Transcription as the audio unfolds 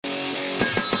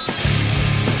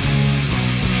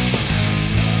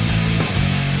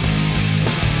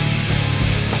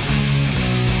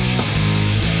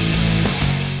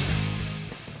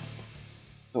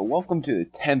welcome to the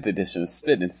 10th edition of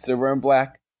Spit in Silver and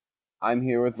Black. I'm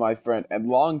here with my friend and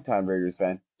longtime Raiders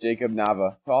fan, Jacob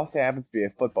Nava, who also happens to be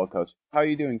a football coach. How are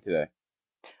you doing today?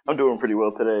 I'm doing pretty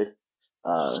well today.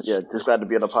 Just glad to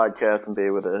be on a podcast and be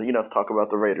able to, talk about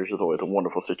the Raiders is always a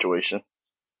wonderful situation.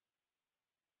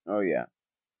 Oh, yeah.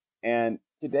 And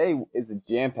today is a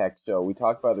jam-packed show. We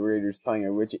talk about the Raiders trying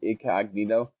a Richie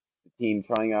Incognito, the team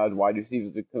trying out wide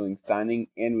receivers, including signing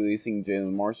and releasing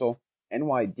Jalen Marshall, and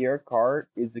why Derek Carr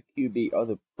is the QB of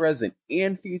the present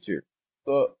and future.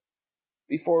 So,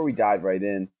 before we dive right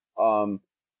in,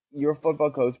 you're a football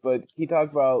coach, but he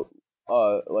talked about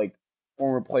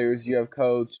former players you have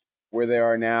coached, where they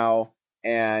are now,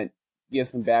 and give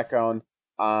some background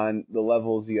on the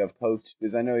levels you have coached,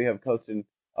 because I know you have coached in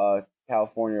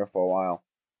California for a while.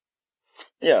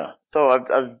 Yeah, so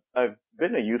I've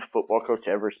been a youth football coach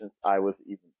ever since I was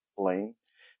even playing.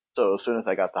 So as soon as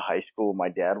I got to high school, my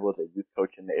dad was a youth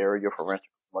coach in the area for Rancho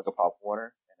Cucamonga Pop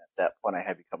Warner, and at that point I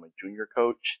had become a junior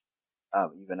coach.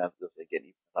 Even as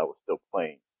I was still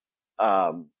playing.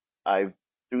 I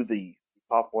through the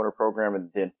Pop Warner program,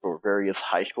 and then for various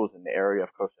high schools in the area.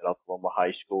 I've coached at Altaloma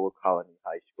High School, Colony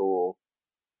High School,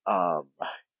 um,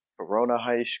 Corona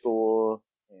High School,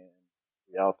 and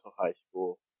Rialto High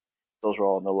School. Those are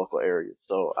all in the local areas.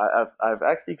 So I've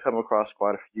actually come across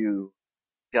quite a few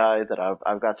guys that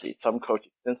I've got to some coach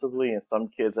extensively, and some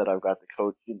kids that I've got to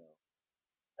coach,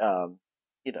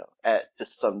 at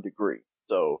just some degree.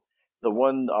 So the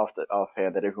one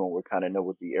offhand that everyone would kind of know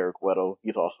would be Eric Weddle.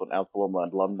 He's also an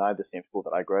Altaloma alumni, the same school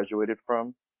that I graduated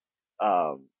from.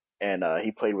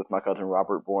 He played with my cousin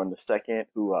Robert Bourne II,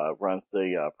 who runs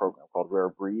the program called Rare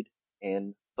Breed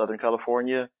in Southern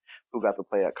California, who got to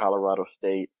play at Colorado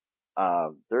State.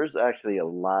 There's actually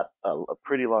a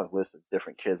pretty long list of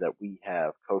different kids that we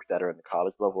have coached that are in the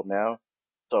college level now.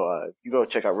 So if you go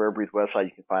check out Rare Breed's website,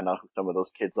 you can find out who some of those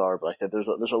kids are. But like I said,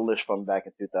 there's a list from back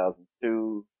in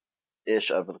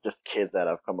 2002-ish of just kids that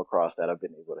I've come across that I've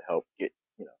been able to help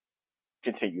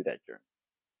continue that journey.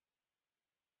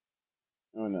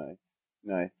 Oh,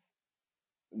 nice.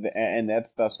 And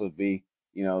that's special to be,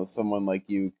 someone like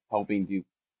you helping to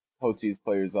coach these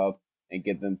players up and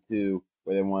get them to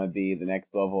where they want to be, the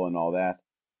next level and all that.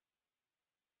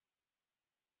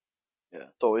 Yeah,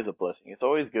 it's always a blessing. It's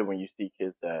always good when you see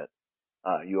kids that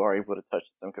you are able to touch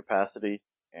some capacity,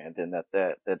 and then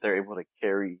that they're able to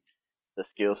carry the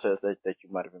skill sets that you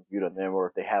might have imbued on them, or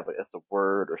if they have it's a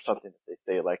word or something that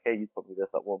they say like, "Hey, you told me this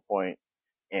at one point,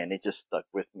 and it just stuck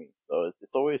with me." So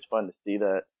it's always fun to see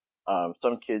that.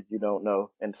 Some kids you don't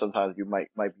know, and sometimes you might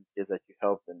be kids that you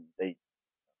helped, and they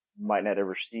might not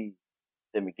ever see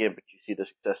them again, but you see the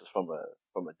successes from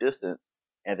a distance,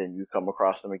 and then you come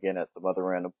across them again at some other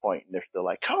random point, and they're still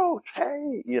like, "Coach,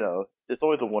 hey," it's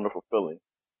always a wonderful feeling.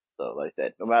 So like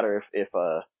that, no matter if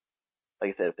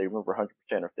like I said, if they remember 100%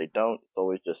 or if they don't, it's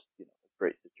always just a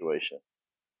great situation.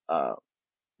 Uh,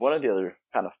 One of the other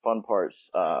kind of fun parts,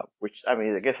 which I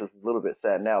mean, I guess is a little bit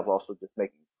sad now, is also just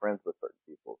making friends with certain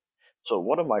people. So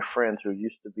one of my friends who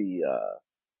used to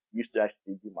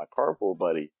actually be my carpool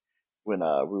buddy when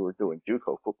we were doing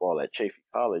JUCO football at Chaffey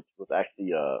College, was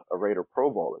actually a Raider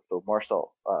Pro Bowler. So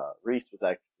Marcel Reese was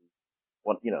actually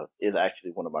is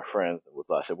actually one of my friends, and was,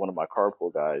 I said, one of my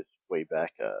carpool guys way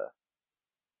back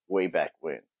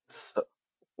when. So,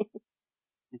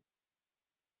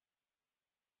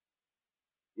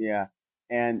 Yeah.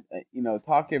 And,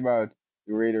 talking about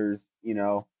the Raiders,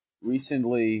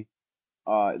 recently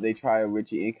they tried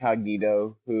Richie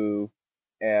Incognito, who,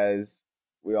 as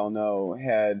we all know,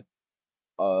 had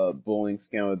a bullying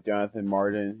scandal with Jonathan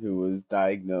Martin, who was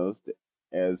diagnosed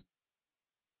as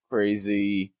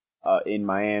crazy in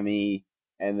Miami,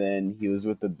 and then he was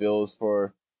with the Bills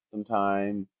for some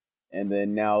time, and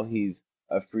then now he's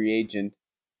a free agent,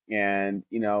 and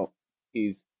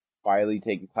he's finally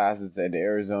taking classes at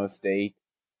Arizona State,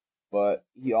 but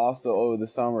he also over the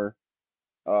summer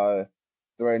uh,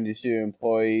 threatened to shoot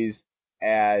employees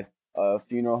at a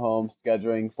funeral home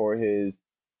scheduling for his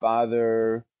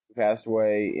father who passed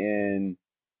away in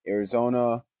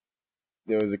Arizona.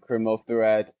 There was a criminal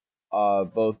threat,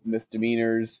 both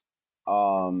misdemeanors,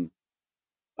 um,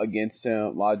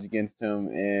 lodged against him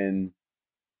in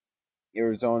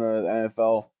Arizona. The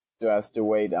NFL still has to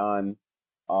wait on,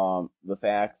 the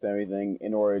facts and everything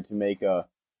in order to make a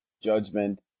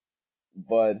judgment.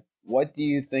 But what do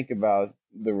you think about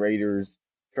the Raiders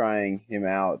trying him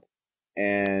out?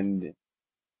 And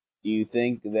do you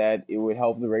think that it would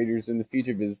help the Raiders in the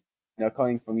future? Because,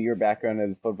 coming from your background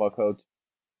as a football coach,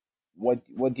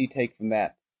 what do you take from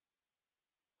that?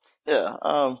 yeah,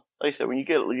 like I said, when you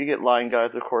get lying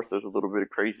guys, of course, there's a little bit of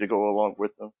crazy to go along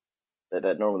with them.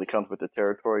 that normally comes with the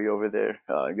territory over there.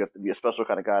 You have to be a special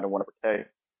kind of guy to want to protect,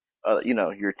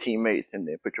 your teammates and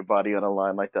then put your body on the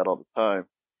line like that all the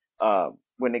time.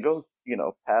 When it goes,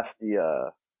 past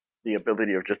the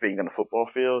ability of just being on the football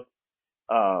field,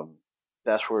 um,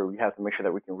 that's where we have to make sure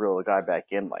that we can reel a guy back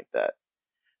in like that.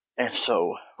 And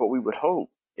so what we would hope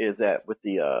is that with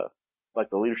the like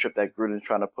the leadership that Gruden's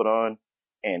trying to put on,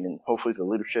 and then hopefully the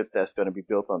leadership that's going to be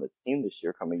built on the team this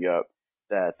year coming up,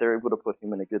 that they're able to put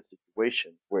him in a good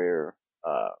situation where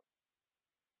uh,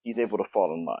 he's able to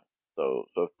fall in line. So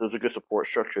if there's a good support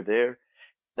structure there,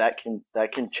 that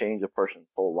can change a person's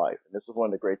whole life. And this is one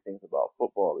of the great things about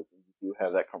football is you do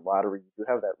have that camaraderie, you do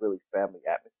have that really family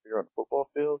atmosphere on the football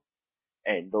field,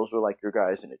 and those are like your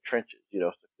guys in the trenches.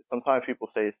 Sometimes people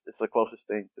say it's the closest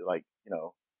thing to like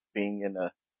being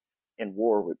in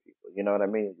war with people. You know what I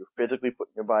mean? You're physically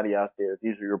putting your body out there.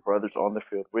 These are your brothers on the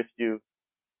field with you,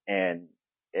 and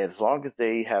as long as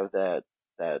they have that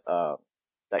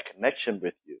connection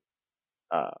with you,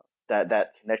 uh,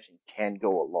 that connection can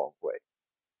go a long way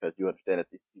because you understand that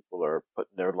these people are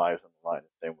putting their lives on the line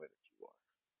the same way that you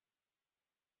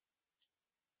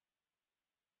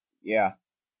Yeah,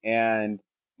 and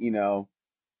you know,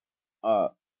 uh,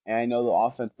 and I know the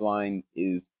offensive line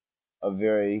is a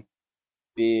very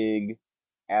big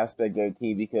aspect of the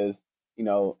team because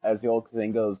as the old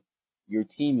saying goes, your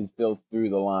team is built through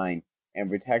the line, and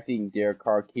protecting Derek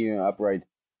Carr, keeping him upright,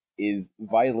 is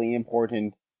vitally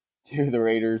important to the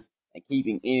Raiders, and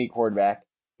keeping any quarterback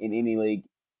in any league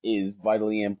is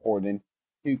vitally important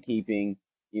to keeping,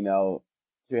 to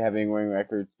having a winning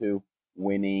record, to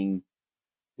winning,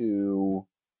 to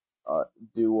uh,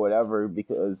 do whatever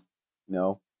because, you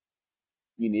know,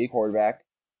 you need a quarterback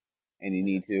and you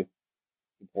need to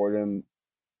support him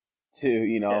to, are.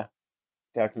 Yeah,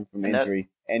 protect him from and that injury.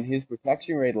 And his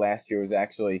protection rate last year was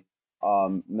actually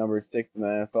number 6 in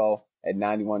the NFL at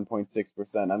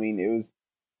 91.6%. I mean,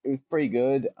 it was pretty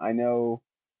good. I know,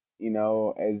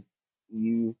 as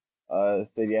you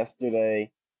said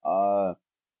yesterday,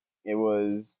 it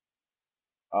was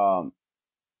um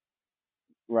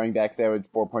running backs average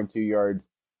 4.2 yards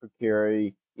per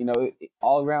carry.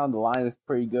 All around the line is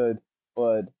pretty good,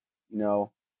 but you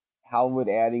know, how would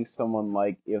adding someone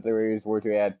like if the Raiders were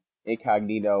to add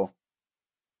Incognito, yeah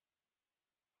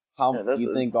how that's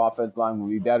you think the offense line would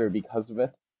be better because of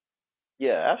it?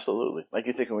 yeah, absolutely. Like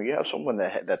you think when you have someone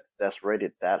that's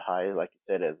rated that high, like you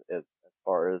said, as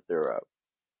far as their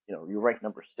you rank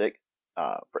number 6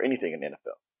 for anything in the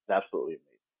NFL. It's absolutely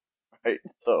amazing, right?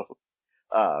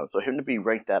 So him to be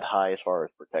ranked that high as far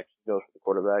as protection goes for the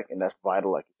quarterback, and that's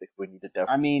vital. Like you think we need to I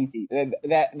definitely mean, keep.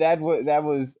 that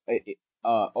was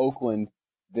Oakland.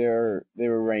 They were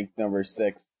ranked number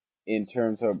 6 in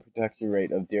terms of protection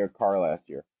rate of Derek Carr last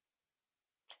year.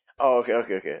 Oh,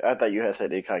 okay. I thought you had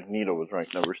said Incognito was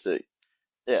ranked number 6.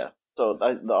 Yeah. So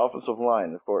the offensive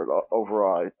line, of course,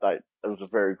 overall, I thought it was a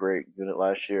very great unit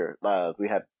last year. We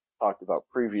had talked about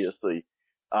previously.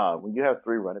 When you have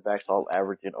 3 running backs all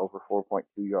averaging over 4.2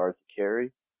 yards a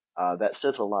carry, that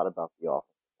says a lot about the offense.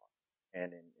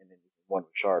 And then one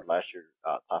Richard last year,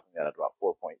 topping that at about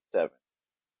 4.7.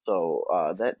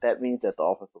 So that means that the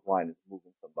offensive line is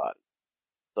moving somebody.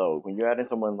 So when you're adding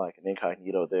someone like an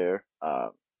Incognito there,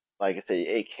 like I say,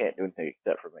 it can't do anything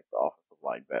except for make the offensive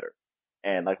line better.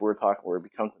 And like we are talking, where it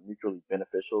becomes a mutually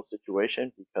beneficial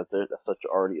situation because there's such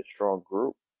already a strong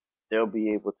group, they'll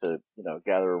be able to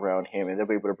gather around him and they'll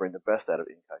be able to bring the best out of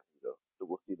Incognito. So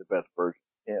we'll see the best version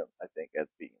of him, I think, as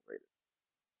being rated.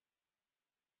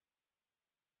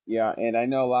 Yeah, and I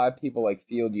know a lot of people like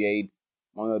Field Yates.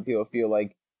 One of the people feel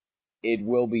like it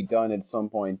will be done at some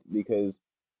point because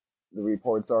the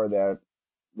reports are that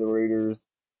the Raiders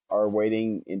are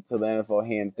waiting until the NFL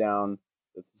hands down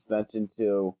the suspension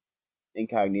to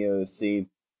Incognito to see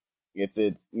if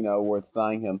it's worth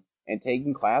signing him. And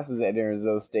taking classes at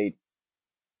Arizona State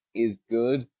is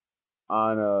good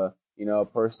on a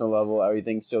personal level.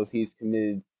 Everything shows he's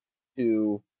committed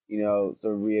to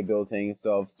sort of rehabilitating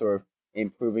himself, sort of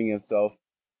improving himself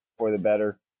for the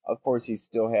better. Of course, he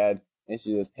still had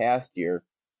issues this past year,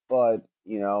 but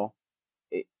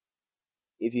it,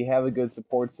 if you have a good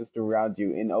support system around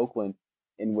you in Oakland,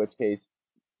 in which case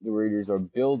the Raiders are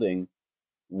building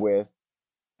with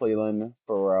Cleveland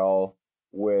Farrell,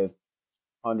 with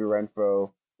Hunter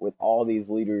Renfro, with all these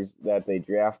leaders that they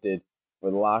drafted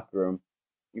for the locker room,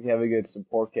 if you have a good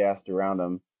support cast around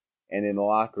them, and in the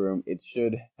locker room, it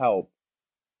should help,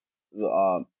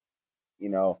 um, you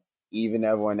know, even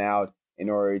everyone out in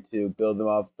order to build them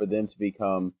up for them to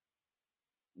become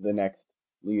the next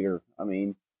leader. I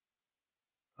mean,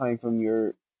 coming from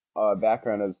your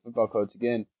background as a football coach,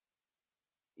 again,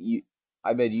 you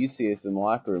I bet you see this in the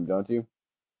locker room, don't you?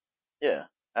 Yeah,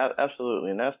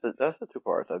 absolutely. And that's the two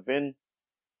parts. I've been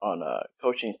on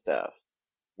coaching staffs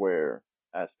where,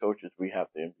 as coaches, we have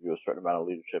to imbue a certain amount of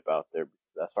leadership out there because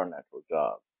that's our natural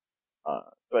job.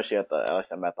 Especially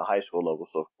I'm at the high school level,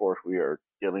 so of course we are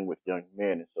dealing with young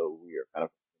men, and so we are kind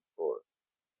of for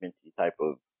mentee type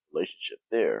of relationship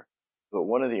there. But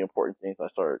one of the important things I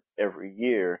start every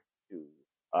year to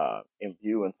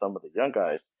imbue in some of the young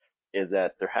guys is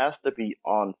that there has to be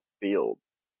on field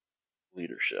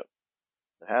leadership.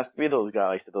 There has to be those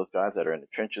guys that are in the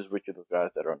trenches with you, those guys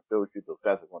that are on the field with you, those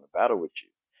guys that want to battle with you.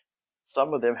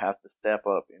 Some of them have to step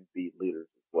up and be leaders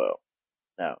as well.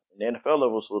 Now, in the NFL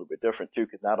level, it's a little bit different too,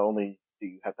 because not only do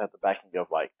you have to have the backing of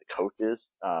like the coaches,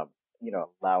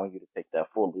 allowing you to take that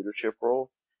full leadership role,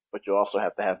 but you also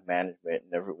have to have management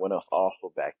and everyone else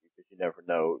also back you because you never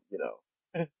know,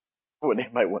 when they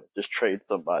might want to just trade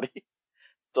somebody.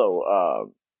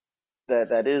 So,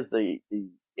 that is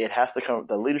it has to come,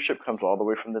 the leadership comes all the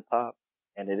way from the top,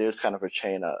 and it is kind of a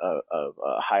chain of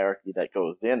hierarchy that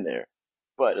goes in there.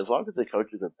 But as long as the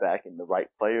coaches are backing the right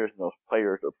players and those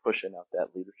players are pushing out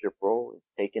that leadership role and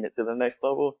taking it to the next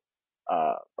level,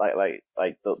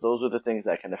 those are the things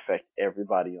that can affect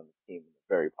everybody on the team in a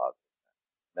very positive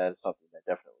manner. That is something that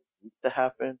definitely needs to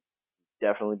happen. You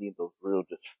definitely need those real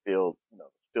just field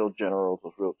generals,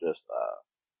 those real just,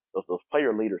 those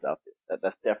player leaders out there.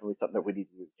 That's definitely something that we need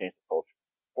to do to change the culture.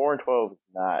 4-12 is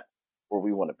not where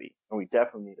we want to be, and we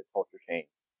definitely need a culture change.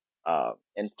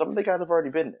 And some of the guys have already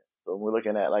been there. So we're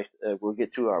looking at we'll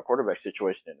get to our quarterback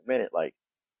situation in a minute. Like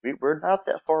we're not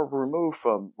that far removed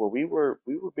from where we were.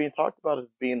 We were being talked about as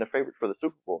being the favorite for the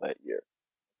Super Bowl that year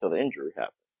until the injury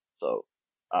happened. So,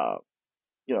 um,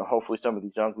 hopefully some of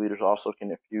these young leaders also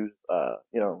can infuse,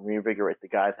 reinvigorate the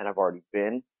guys that have already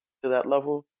been to that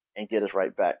level and get us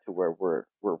right back to where we're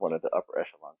one of the upper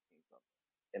echelon teams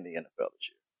in the NFL this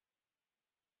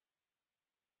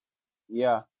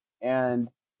Yeah, and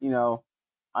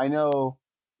I know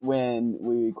when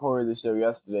we recorded the show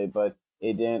yesterday, but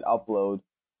it didn't upload.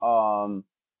 Um,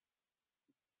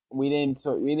 we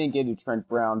didn't get to Trent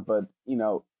Brown, but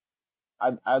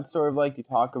I'd sort of like to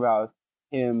talk about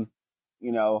him,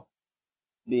 you know,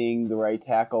 being the right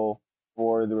tackle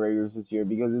for the Raiders this year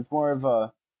because it's more of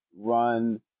a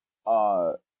run,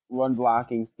 uh, run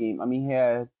blocking scheme. I mean,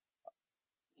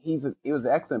 he was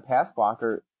an excellent pass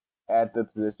blocker at the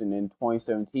position in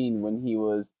 2017 when he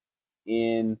was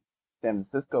in San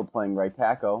Francisco playing right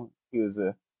tackle. He was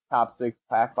a top six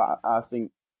pass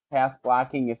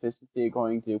blocking efficiency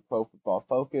according to Pro Football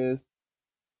Focus.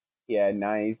 He had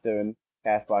 97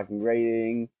 pass blocking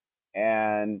rating,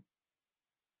 and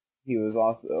he was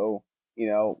also,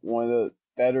 one of the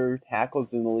better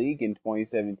tackles in the league in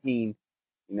 2017.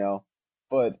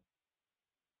 But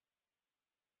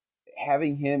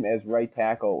having him as right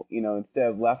tackle, instead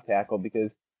of left tackle,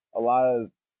 because a lot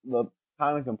of the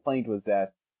common complaint was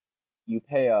that you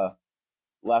pay a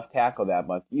left tackle that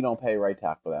much, you don't pay right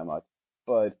tackle that much.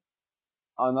 But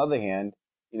on the other hand,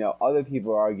 other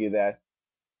people argue that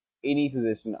any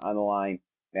position on the line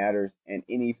matters, and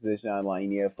any position on the line you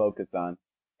need to focus on.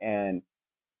 And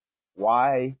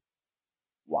why,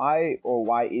 why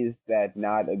is that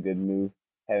not a good move?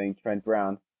 Having Trent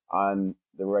Brown on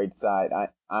the right side,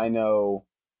 I know,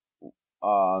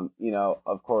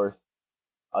 of course,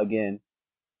 again,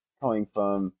 coming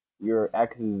from your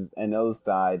X's and O's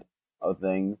side of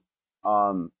things,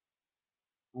 um,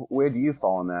 where do you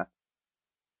fall on that?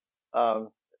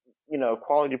 year.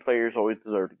 Quality players always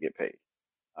deserve to get paid.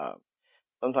 Um,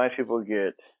 Sometimes people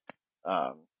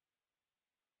um,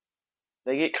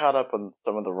 they get caught up on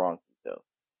some of the wrong details,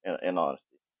 in honesty.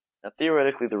 Now,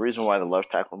 theoretically, the reason why the left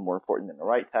tackle is more important than the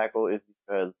right tackle is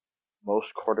because most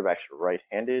quarterbacks are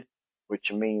right-handed,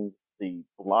 which means the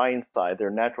blind side,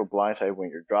 their natural blind side when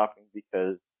you're dropping,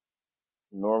 because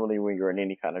normally when you're in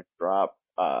any kind of drop,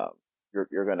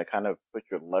 you're going to kind of put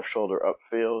your left shoulder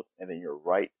upfield, and then your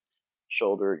right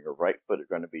shoulder and your right foot are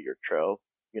going to be your trail.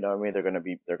 You know what I mean? They're going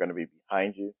to be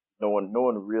behind you. No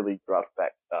one really drops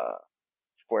back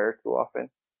square too often,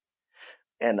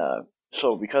 and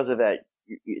so because of that,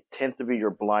 it tends to be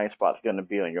your blind spot's going to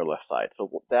be on your left side.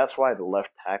 So that's why the left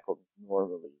tackle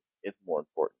normally is more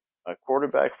important. A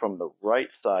quarterback from the right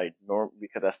side,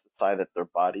 because that's the side that their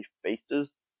body faces,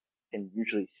 can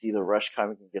usually see the rush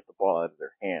coming and get the ball out of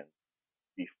their hands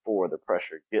before the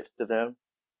pressure gets to them.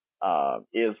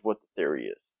 Is what the theory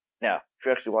is. Now, if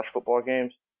you actually watch football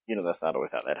games, that's not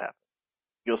always how that happens.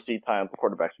 You'll see times the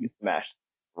quarterbacks get smashed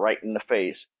right in the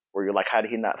face where you're like, how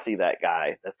did he not see that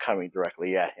guy that's coming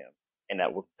directly at him? And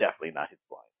that was definitely not his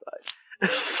blind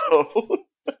side. so,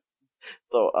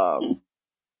 so,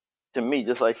 to me,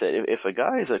 just like I said, if a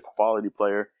guy is a quality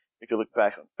player, you can look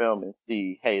back on film and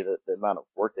see, hey, the amount of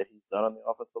work that he's done on the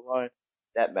offensive line,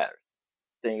 that matters.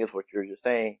 Thing is, what you're just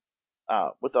saying,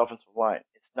 with the offensive line,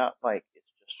 it's not like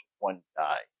it's just one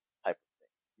guy type of thing.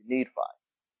 You need five.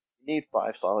 You need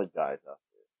five solid guys out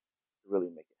there to really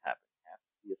make it happen. It has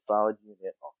to be a solid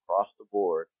unit across the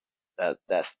board that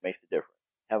makes a difference.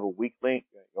 Have a weak link,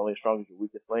 you're only as strong as your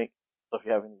weakest link. So if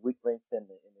you have any weak links in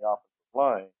the offensive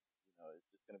line, it's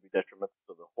just going to be detrimental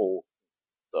to the whole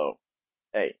team. So,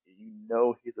 hey,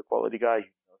 he's a quality guy. He's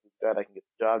a guy that can get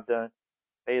the job done.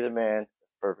 Pay the man.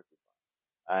 That's perfectly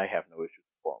fine. I have no issues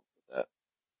with that.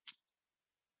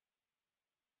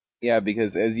 Yeah,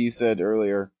 because as you said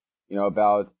earlier,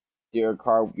 about Derek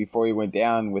Carr before he went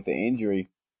down with the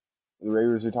injury, the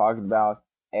Raiders are talking about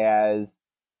as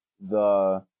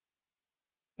the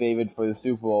favorite for the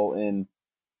Super Bowl in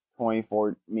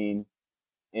 2016,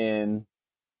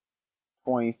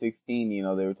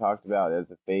 they were talked about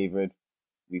as a favorite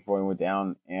before he went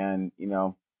down, and you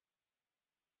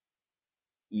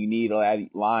need that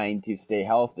line to stay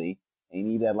healthy, and you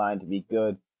need that line to be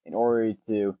good in order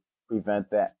to prevent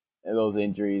those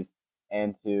injuries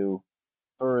and to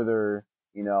further,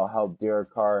 help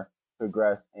Derek Carr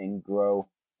progress and grow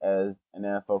as an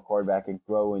NFL quarterback and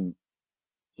grow in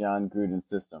John Gruden's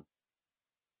system.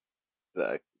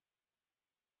 Exactly.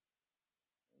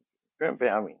 Grant Bay,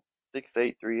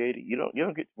 6'8", 380. You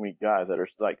don't get too many guys that are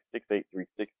like 6'8",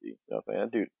 360. You know what I'm saying?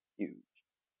 That dude's huge.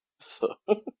 So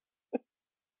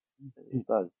it's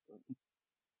not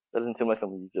doesn't seem like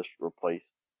something you just replace.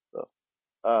 So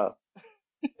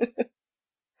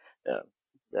yeah,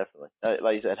 definitely.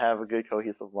 Like you said, have a good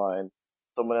cohesive line.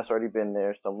 Someone that's already been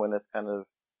there. Someone that's kind of,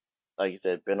 like you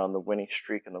said, been on the winning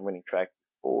streak and the winning track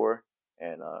before,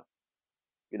 and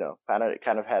kind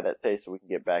of had that taste, so we can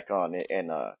get back on it. And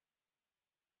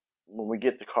when we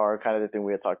get the car, kind of the thing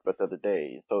we had talked about the other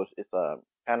day. So it's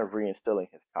kind of reinstilling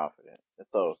his confidence. And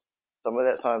so some of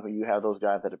that times when you have those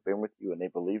guys that have been with you and they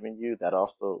believe in you, that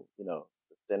also, the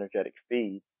synergetic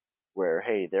feed where,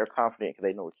 hey, they're confident because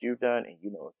they know what you've done and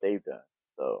you know what they've done.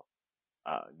 So,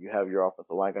 you have your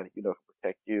offensive line guy that can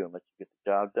protect you and let you get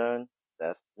the job done.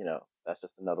 That's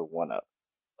just another one up.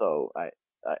 So like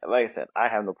I said, I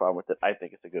have no problem with it. I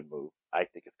think it's a good move. I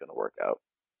think it's going to work out.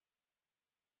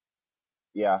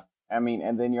 Yeah, and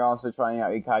then you're also trying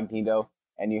out Incognito,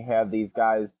 and you have these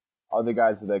guys, other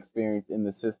guys with experience in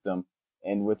the system,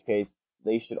 in which case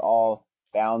they should all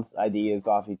bounce ideas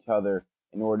off each other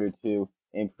in order to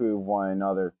improve one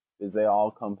another, because they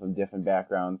all come from different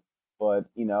backgrounds. But,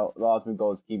 the ultimate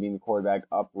goal is keeping the quarterback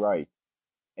upright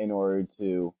in order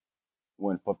to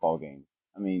win football games.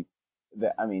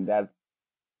 That's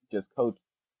just coach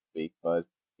speak, but,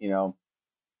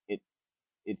 it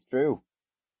it's true.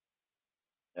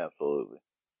 Absolutely.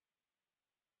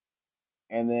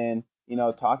 And then,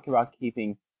 talking about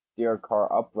keeping Derek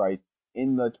Carr upright,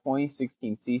 in the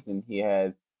 2016 season, he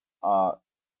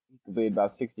completed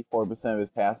about 64% of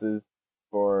his passes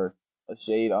for a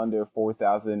shade under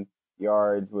 4,000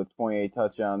 yards with 28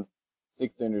 touchdowns,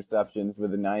 6 interceptions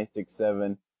with a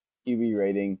 96.7 QB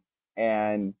rating,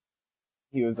 and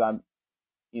he was on,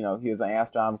 he was on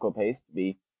astronomical pace to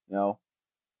be, a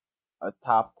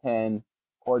top 10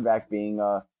 quarterback, being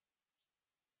a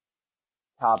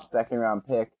top second round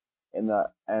pick in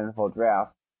the NFL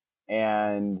draft.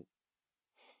 And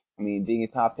being a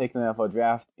top pick in the NFL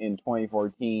draft in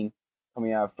 2014,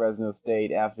 coming out of Fresno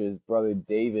State after his brother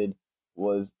David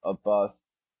was a bust,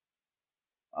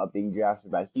 being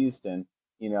drafted by Houston,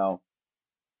 you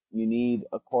need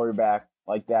a quarterback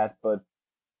like that. But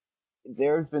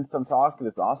there's been some talk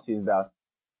this offseason about,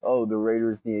 the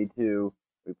Raiders need to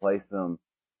replace him.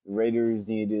 The Raiders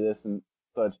need to do this and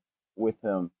such with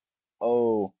him.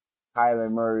 Oh,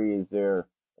 Kyler Murray is there.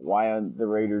 Why don't the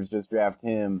Raiders just draft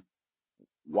him?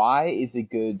 Why is it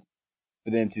good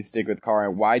for them to stick with Carr,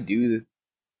 and why do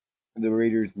the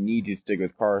Raiders need to stick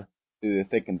with Carr through the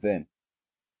thick and thin?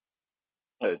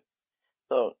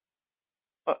 So,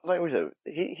 like we said,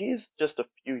 he's just a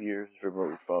few years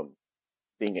removed from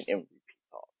being an MVP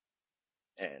talk,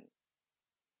 and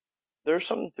there's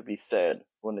something to be said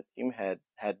when the team had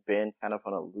been kind of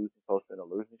on a losing post and a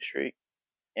losing streak,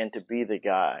 and to be the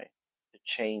guy to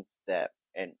change that.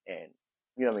 And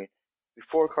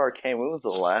before Carr came, when was the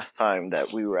last time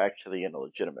that we were actually in a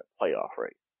legitimate playoff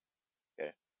race?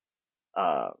 Okay.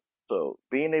 So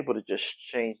being able to just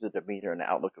change the demeanor and the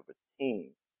outlook of a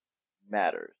team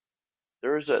matters.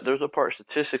 There's a part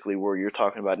statistically where you're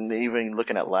talking about, and even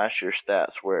looking at last year's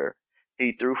stats, where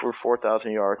he threw for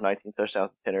 4,000 yards, 19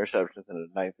 touchdowns, 10 interceptions, and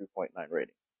a 93.9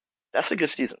 rating. That's a good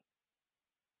season.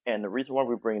 And the reason why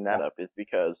we bring that up is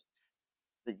because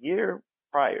the year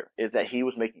prior is that he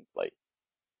was making plays.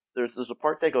 There's a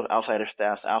part that goes outside of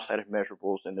stats, outside of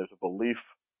measurables, and there's a belief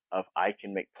of I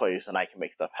can make plays and I can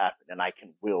make stuff happen and I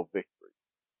can will victory.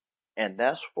 And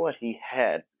that's what he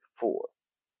had before.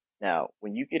 Now,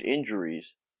 when you get injuries,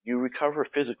 you recover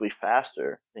physically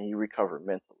faster than you recover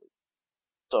mentally.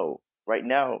 So right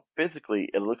now, physically,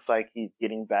 it looks like he's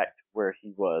getting back to where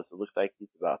he was. It looks like he's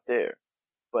about there.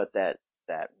 But that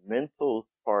mental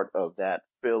part of that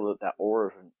feel, that aura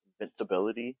of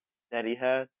invincibility that he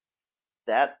had,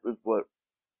 that is what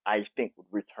I think would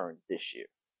return this year.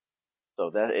 So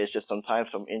that is just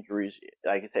sometimes some injuries,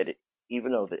 like I said,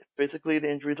 even though physically the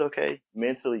injury's okay,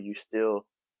 mentally you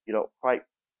don't quite,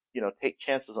 take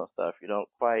chances on stuff. You don't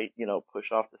quite,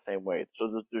 push off the same way.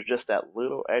 So there's just that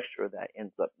little extra that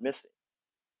ends up missing.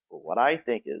 But what I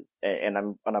think is, and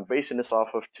I'm basing this off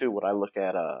of too, what I look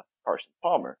at, Carson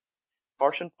Palmer.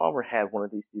 Carson Palmer had one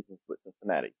of these seasons with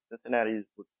Cincinnati. Cincinnati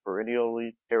was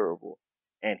perennially terrible,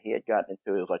 and he had gotten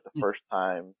into it was like the first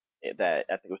time that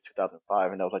I think it was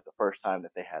 2005, and that was like the first time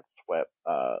that they had swept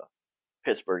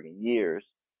Pittsburgh in years.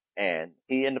 And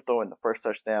he ended up throwing the first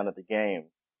touchdown of the game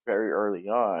very early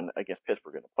on against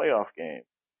Pittsburgh in the playoff game,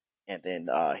 and then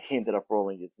he ended up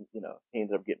he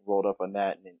ended up getting rolled up on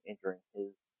that and then injuring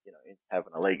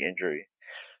having a leg injury.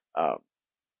 Um,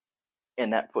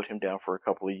 and that put him down for a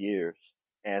couple of years.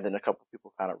 And then a couple of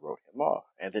people kind of wrote him off.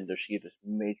 And then there's this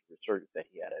major resurgence that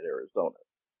he had at Arizona.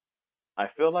 I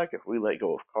feel like if we let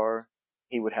go of Carr,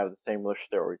 he would have the similar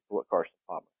story to what Carson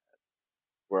Palmer had.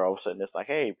 Where all of a sudden it's like,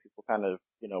 hey, people kind of,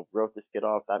 wrote this kid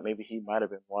off. Thought maybe he might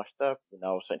have been washed up. And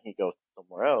all of a sudden he goes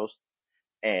somewhere else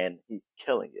and he's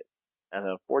killing it. And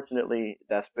unfortunately,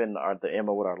 that's been the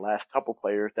MO with our last couple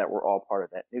players that were all part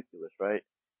of that nucleus, right?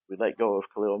 We let go of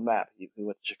Khalil Mack. He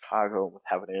went to Chicago and was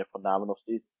having a phenomenal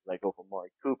season. We let go of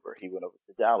Amari Cooper. He went over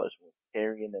to Dallas and was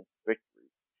carrying them to victory.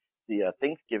 The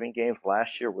Thanksgiving games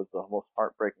last year was the most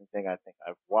heartbreaking thing I think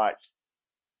I've watched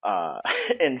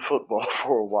in football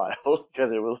for a while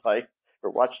because it was like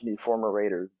we're watching these former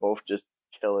Raiders both just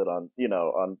kill it on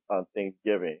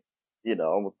Thanksgiving.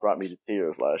 Almost brought me to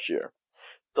tears last year.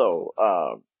 So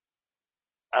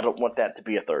I don't want that to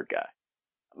be a third guy.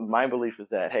 My belief is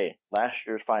that, hey, last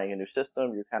year's finding a new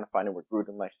system. You're kind of finding what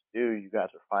Gruden likes to do. You guys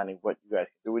are finding what you guys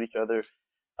can do with each other.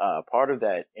 Part of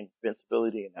that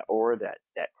invincibility and that aura that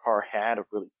Carr had of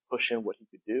really pushing what he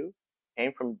could do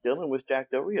came from dealing with Jack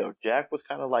Del Rio. Jack was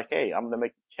kind of like, hey, I'm going to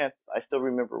make a chance. I still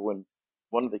remember when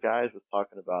one of the guys was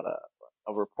talking about,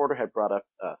 a reporter had brought up,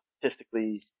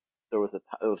 statistically, there was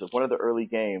one of the early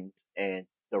games and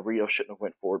Del Rio shouldn't have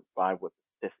went forward by what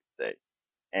the statistics say.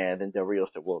 And then Del Rio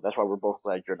said, well, that's why we're both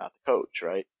glad you're not the coach,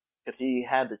 right? Because he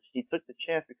took the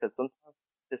chance because sometimes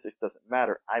statistics doesn't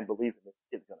matter. I believe in this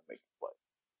kid's going to make the play.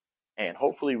 And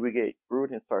hopefully we get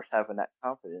Gruden starts having that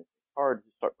confidence. It's hard to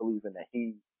start believing that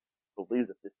he believes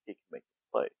that this kid can make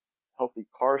the play. Hopefully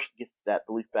Carr gets that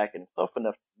belief back in himself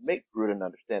enough to make Gruden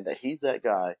understand that he's that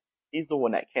guy. He's the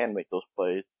one that can make those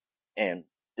plays. And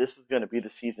this is going to be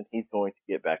the season he's going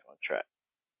to get back on track.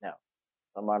 Now,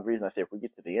 some odd reason I say if we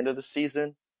get to the end of the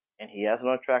season and he hasn't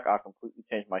on track, I'll completely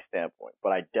change my standpoint.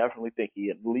 But I definitely think he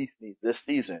at least needs this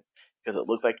season because it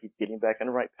looks like he's getting back on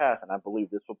the right path. And I believe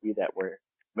this will be that where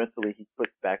mentally he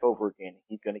clicks back over again and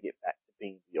he's going to get back to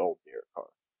being the old Derek Carr.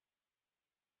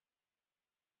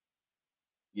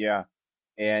 Yeah.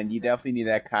 And you definitely need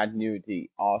that continuity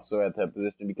also at that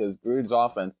position because Gruden's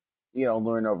offense, you don't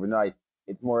learn overnight.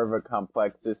 It's more of a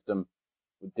complex system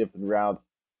with different routes,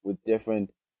 with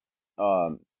different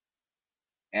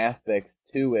aspects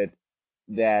to it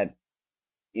that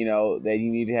that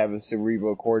you need to have a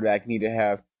cerebral quarterback, you need to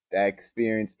have that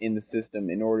experience in the system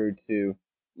in order to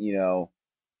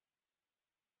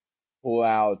pull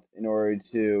out, in order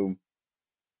to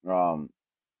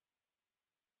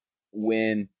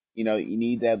win. You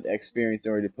need that experience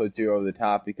in order to put you over the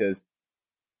top because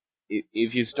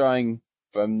if you're starting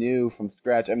from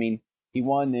scratch, I mean, he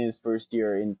won in his first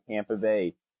year in Tampa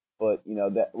Bay, but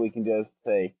that we can just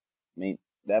say, I mean,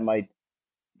 that might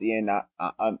be an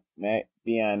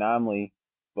anomaly,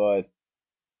 but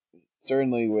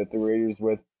certainly with the Raiders,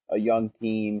 with a young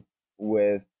team,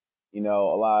 with a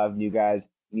lot of new guys,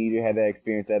 you need to have that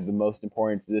experience at the most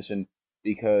important position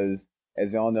because,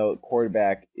 as you all know,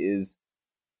 quarterback is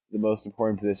the most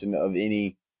important position of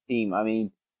any team. I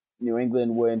mean, New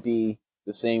England wouldn't be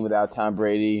the same without Tom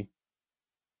Brady.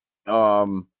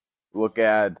 Look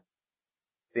at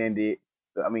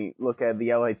look at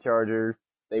the LA Chargers.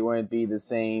 They wouldn't be the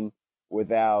same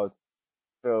without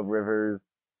Phil Rivers.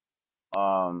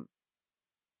 For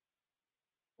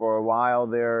a while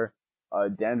there,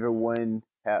 Denver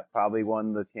probably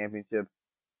won the championship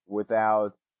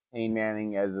without Peyton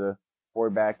Manning as a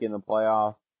quarterback in the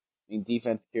playoffs. I mean,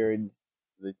 defense carried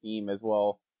the team as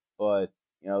well, but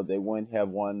they wouldn't have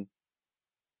won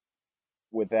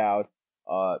without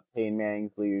Peyton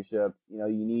Manning's leadership. You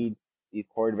need these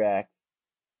quarterbacks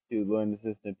to learn the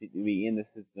system, to be in the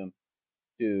system,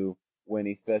 to win,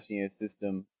 especially in a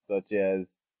system such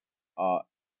as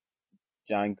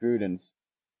John Gruden's.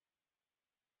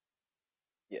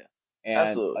 Yeah, And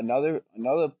absolutely.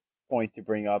 another point to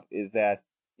bring up is that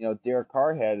Derek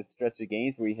Carr had a stretch of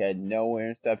games where he had no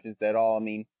interceptions at all. I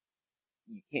mean,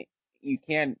 you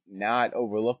can't not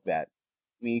overlook that.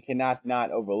 I mean, you cannot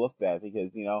not overlook that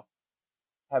because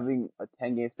having a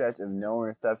 10-game stretch of no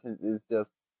interceptions is just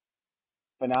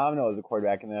phenomenal as a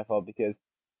quarterback in the NFL because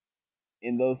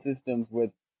in those systems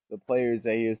with the players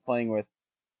that he was playing with,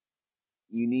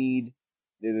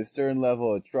 there's a certain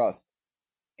level of trust,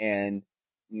 and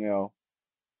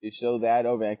to show that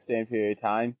over an extended period of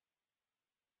time,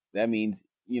 that means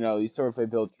you sort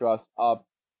of build trust up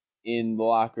in the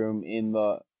locker room,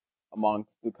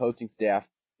 amongst the coaching staff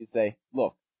to say,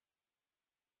 look,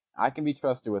 I can be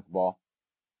trusted with the ball.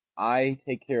 I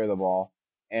take care of the ball,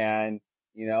 and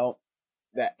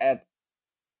that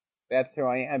that's who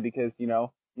I am because I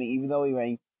mean, even though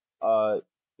he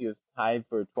was tied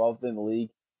for 12th in the league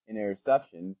in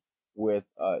interceptions with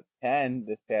 10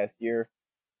 this past year,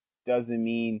 doesn't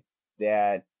mean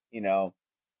that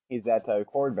he's that type of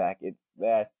quarterback. It's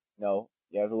that you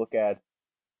have to look at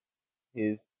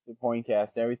his supporting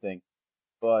cast and everything,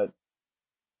 but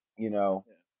Yeah.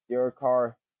 Derek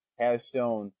Carr has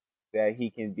shown that he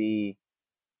can be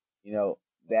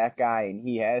that guy, and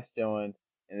he has shown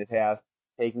in the past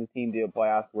taking the team to the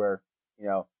playoffs where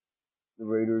the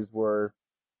Raiders were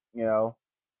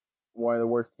one of the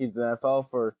worst teams in the NFL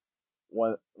for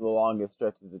one of the longest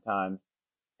stretches of times,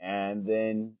 and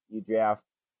then you draft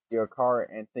Derek Carr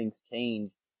and things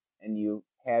change, and you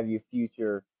have your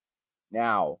future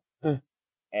now,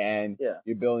 and Yeah.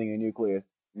 you're building a nucleus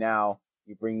now.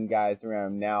 You're bringing guys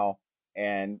around him now,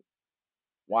 and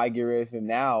why get rid of him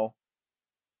now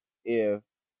if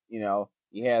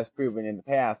he has proven in the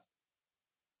past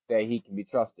that he can be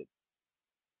trusted?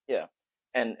 Yeah.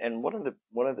 And one of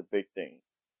the big things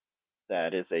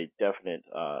that is a definite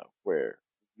where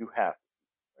you have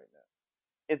right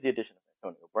now is the addition of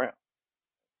Antonio Brown.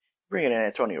 Bringing in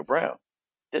Antonio Brown,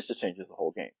 this just changes the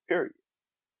whole game. Period.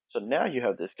 So now you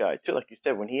have this guy too, like you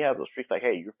said, when he has those streaks, like,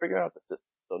 hey, you're figuring out the system.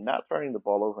 So not turning the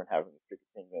ball over and having a streak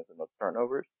of 10 games with no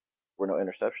turnovers, or no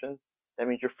interceptions, that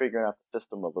means you're figuring out the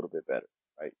system a little bit better,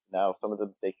 right? Now some of the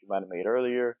mistakes you might have made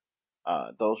earlier,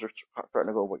 those are starting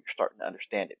to go where you're starting to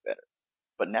understand it better.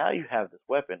 But now you have this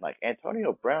weapon, like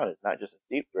Antonio Brown is not just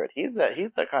a deep threat. He's that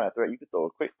kind of threat you could throw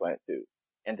a quick slant to,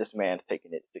 and this man's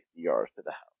taking it 60 yards to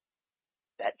the house.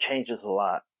 That changes a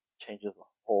lot, changes a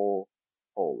whole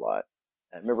lot.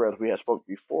 And remember, as we had spoke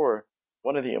before,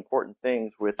 one of the important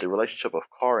things with the relationship of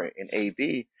Carr and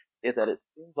AB is that it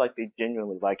seems like they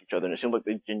genuinely like each other, and it seems like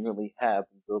they genuinely have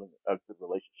been building a good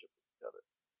relationship with each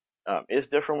other. It's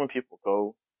different when people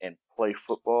go and play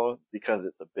football because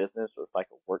it's a business or it's like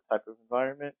a work type of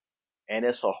environment. And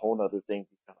it's a whole other thing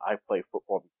because I play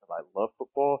football because I love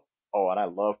football. Oh, and I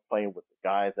love playing with the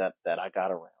guys that I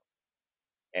got around.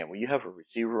 And when you have a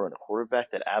receiver and a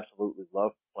quarterback that absolutely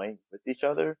love playing with each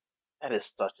other, that is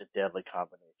such a deadly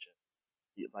combination.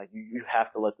 You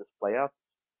have to let this play out.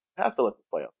 You have to let this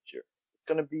play out this year. It's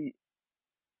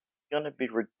gonna be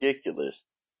ridiculous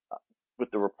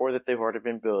with the rapport that they've already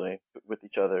been building with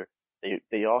each other.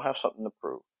 They all have something to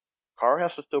prove. Carr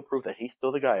has to still prove that he's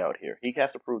still the guy out here. He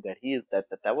has to prove that he is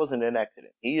that wasn't an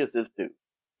accident. He is this dude.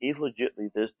 He's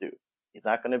legitly this dude. He's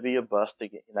not going to be a bust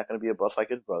again. He's not going to be a bust like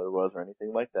his brother was or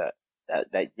anything like that.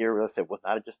 That year, let's say, was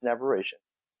not just an aberration.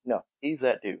 No, he's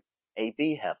that dude.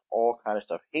 AB has all kind of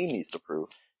stuff he needs to prove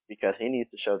because he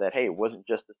needs to show that, hey, it wasn't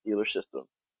just the Steelers system.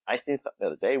 I seen something the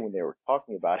other day when they were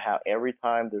talking about how every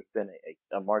time there's been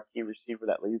a marquee receiver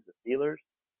that leaves the Steelers,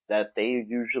 that they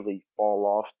usually fall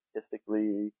off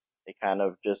statistically. They kind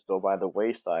of just go by the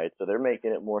wayside. So they're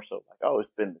making it more so like, oh,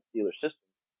 it's been the Steelers system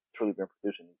that's really been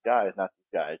producing these guys, not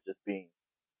these guys just being,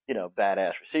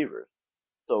 badass receivers.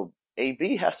 So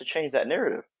AB has to change that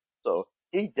narrative. So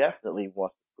he definitely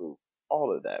wants to prove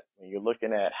all of that. When you're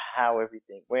looking at how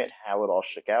everything went, how it all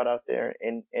shook out there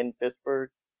in Pittsburgh,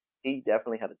 he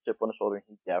definitely had a chip on his shoulder. And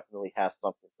he definitely has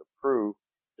something to prove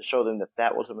to show them that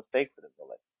that was a mistake for them to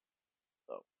let.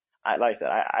 So I like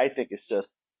that. I think it's just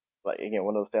like, again,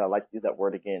 one of those things I like to use that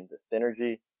word again, the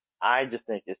synergy. I just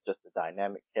think it's just a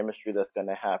dynamic chemistry that's going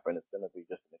to happen. It's going to be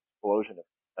just an explosion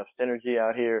of synergy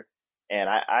out here. And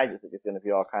I just think it's going to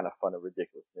be all kind of fun and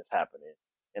ridiculousness happening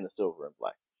in the silver and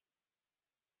black.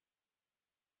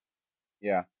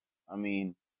 Yeah, I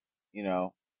mean, you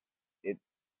know, it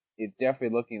it's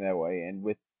definitely looking that way, and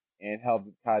it helps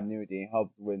with continuity. It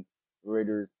helps when the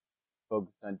Raiders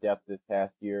focused on depth this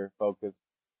past year, focused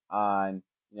on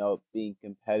being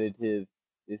competitive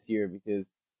this year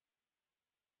because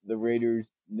the Raiders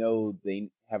know they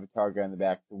have a target on the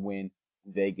back to win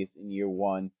in Vegas in year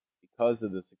one because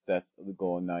of the success of the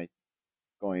Golden Knights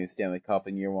going to the Stanley Cup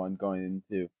in year one, going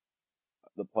into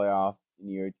the playoffs in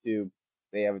year two.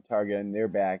 They have a target on their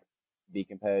backs to be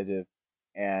competitive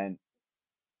and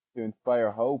to inspire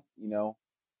hope.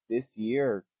 This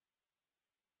year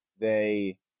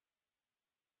they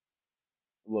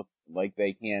look like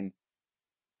they can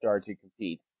start to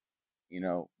compete.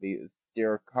 Because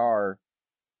Derek Carr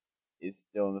is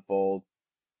still in the fold.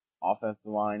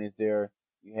 Offensive line is there.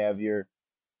 You have your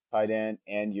tight end,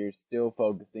 and you're still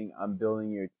focusing on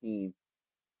building your team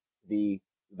to be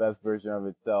the best version of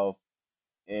itself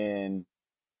in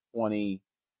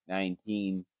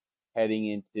 2019, heading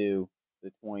into the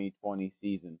 2020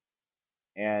 season.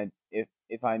 And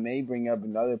if I may bring up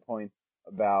another point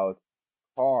about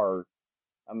Carr,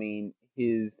 I mean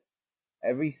his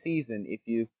every season, if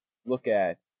you look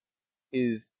at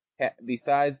his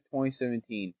besides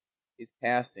 2017, his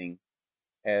passing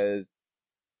has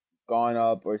gone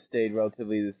up or stayed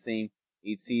relatively the same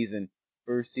each season.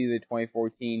 First season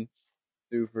 2014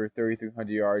 threw for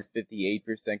 3,300 yards,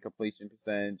 58% completion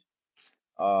percentage.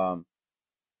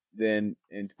 Then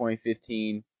in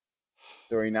 2015,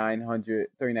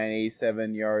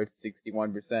 3,987 yards,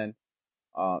 61%.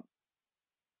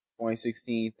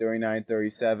 2016,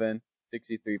 3,937,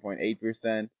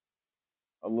 63.8%.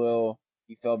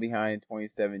 He fell behind in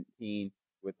 2017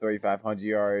 with 3,500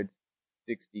 yards,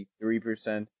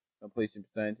 63% completion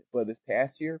percentage. But this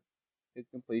past year, his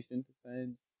completion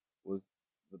percentage was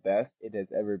the best it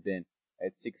has ever been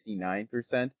at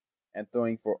 69% and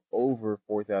throwing for over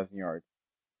 4,000 yards.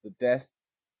 The best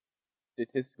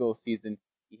statistical season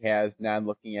he has, not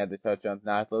looking at the touchdowns,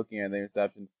 not looking at the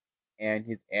interceptions, and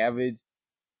his average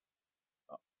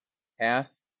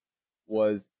pass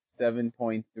was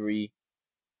 7.3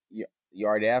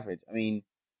 yard average. I mean,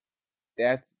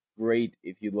 that's great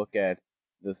if you look at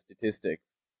the statistics.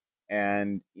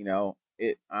 And,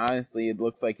 it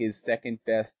looks like his second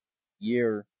best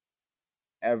year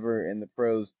ever in the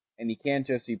pros. And he can't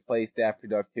just replace that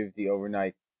productivity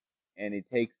overnight. And you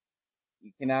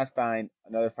cannot find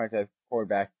another franchise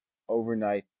quarterback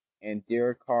overnight. And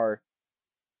Derek Carr,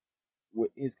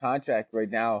 his contract right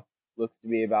now looks to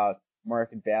be about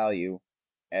market value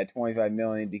at $25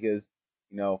 million because,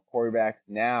 quarterbacks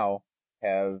now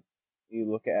you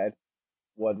look at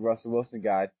what Russell Wilson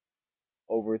got,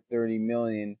 over $30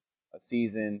 million a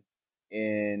season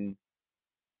in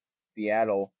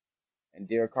Seattle, and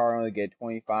Derek Carr only get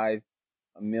 $25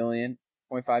 million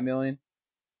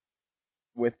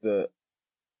with the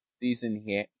season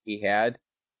he had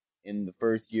in the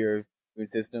first year of the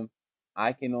system.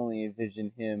 I can only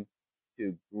envision him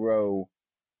to grow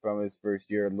from his first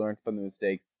year, learn from the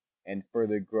mistakes, and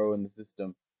further grow in the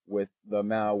system with the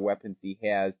amount of weapons he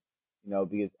has.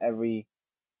 Because every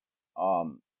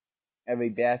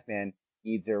Batman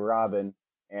needs a Robin,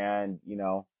 and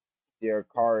Derek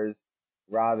Carr's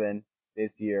Robin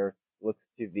this year looks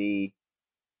to be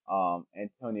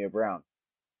Antonio Brown.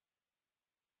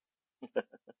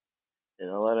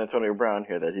 I'll let Antonio Brown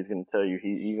hear that. He's going to tell you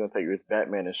he's going to tell you it's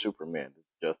Batman and Superman,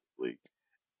 it's Justice League.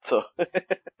 So.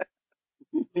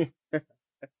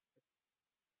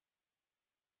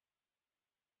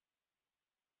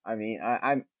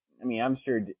 I'm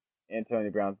sure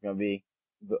Antonio Brown's going to be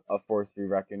a force to be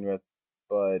reckoned with,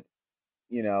 but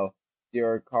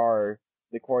Derek Carr,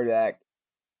 the quarterback,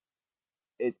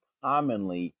 is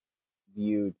commonly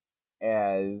viewed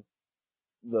as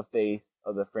the face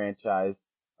of the franchise.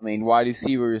 I mean, wide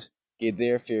receivers get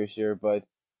their fair share, but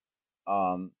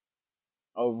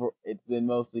it's been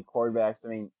mostly quarterbacks. I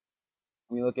mean,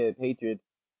 when you look at the Patriots,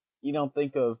 you don't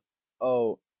think of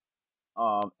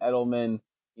Edelman,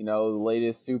 the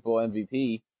latest Super Bowl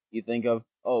MVP. You think of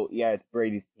it's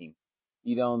Brady's team.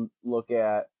 You don't look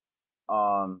at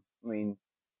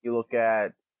you looked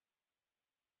at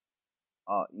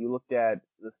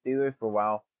the Steelers for a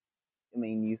while. I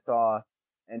mean, you saw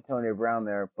Antonio Brown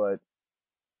there, but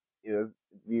it's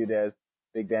viewed as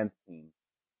Big Ben's team.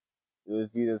 It was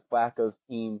viewed as Flacco's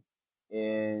team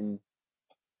in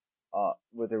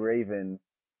with the Ravens.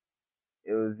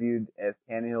 It was viewed as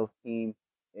Tannehill's team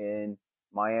in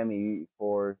Miami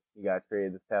before he got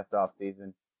traded this past off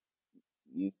season.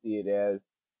 You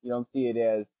don't see it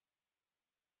as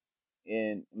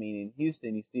in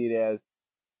Houston, you see it as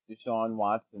Deshaun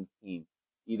Watson's team.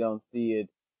 You don't see it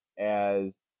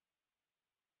as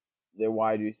their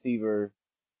wide receiver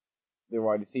their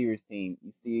wide receivers team.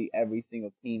 You see every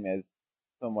single team as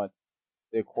somewhat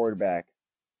their quarterback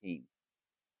team.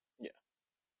 Yeah.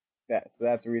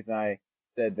 That's the reason I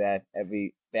said that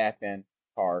every Batman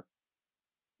car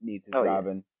needs his Oh yeah.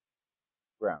 Robin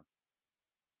Brown.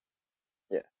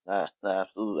 Yeah.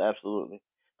 Absolutely, absolutely.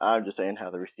 I'm just saying how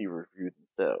the receivers view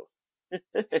themselves.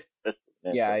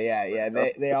 Yeah, yeah, yeah.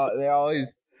 They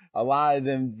always a lot of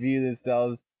them view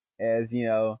themselves as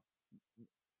the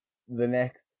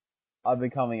next up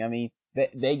and coming. I mean,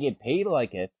 they get paid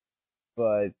like it,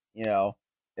 but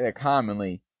they're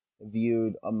commonly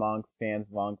viewed amongst fans,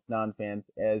 amongst non-fans,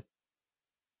 as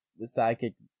the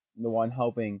sidekick, the one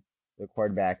helping the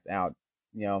quarterbacks out.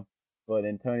 You know, but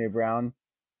Antonio Brown,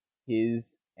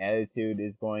 his attitude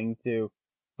is going to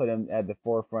put him at the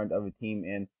forefront of a team,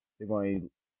 and they're going to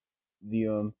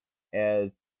view him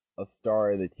as a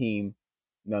star of the team,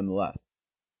 nonetheless.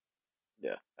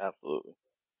 Yeah, absolutely,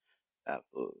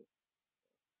 absolutely.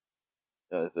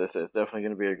 It's definitely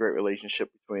going to be a great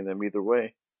relationship between them either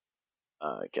way.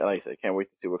 Like I said, can't wait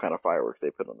to see what kind of fireworks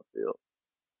they put on the field.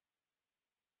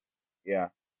 Yeah,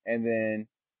 and then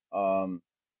um,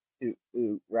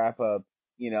 to wrap up,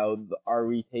 our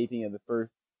retaping of the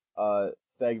first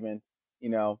segment, you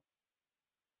know,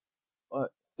 uh,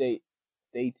 stay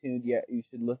stay tuned. Yeah, you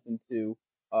should listen to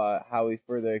how we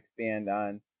further expand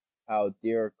on how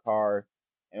Derek Carr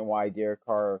and why Derek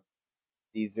Carr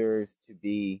deserves to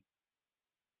be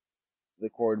the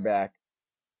quarterback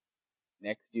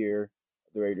next year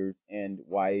of the Raiders and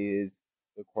why he is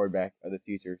the quarterback of the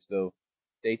future. So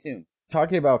stay tuned.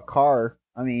 Talking about Carr,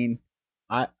 I mean,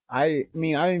 I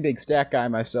mean, I'm a big stat guy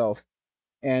myself,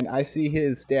 and I see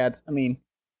his stats. I mean,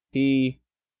 he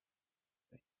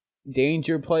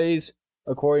danger plays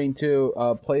according to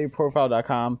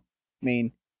playerprofile.com. I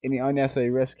mean, in the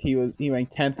unnecessary risk, he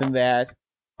ranked 10th in that.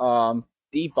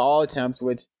 Deep ball attempts,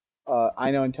 which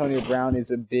I know Antonio Brown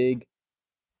is a big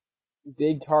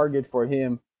target for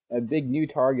him, a big new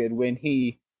target when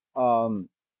he um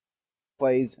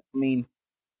plays. I mean,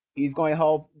 he's going to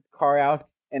help Carr out,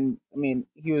 and I mean,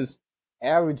 he was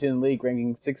average in the league,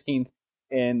 ranking 16th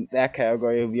in that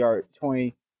category of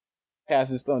 20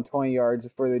 passes thrown 20 yards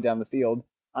further down the field.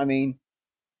 I mean,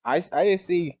 I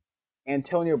see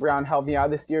Antonio Brown help me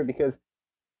out this year because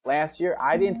last year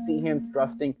I didn't see him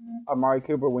trusting Amari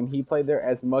Cooper when he played there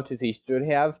as much as he should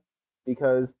have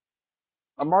because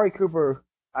Amari Cooper,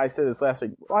 I said this last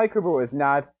week, Amari Cooper was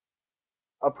not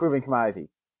a proven commodity,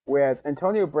 whereas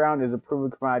Antonio Brown is a proven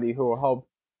commodity who will help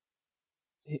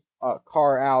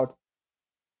Carr out.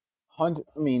 I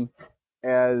mean,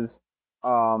 as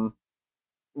the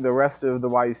rest of the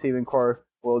wide receiving core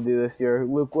will do this year.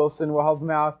 Luke Wilson will help him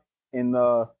out in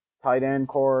the tight end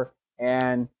core,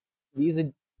 and these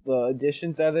are the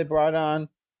additions that they brought on,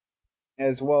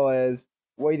 as well as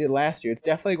what he did last year. It's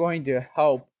definitely going to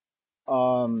help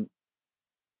um,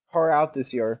 Carr out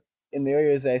this year in the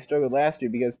areas that I struggled last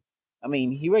year because, I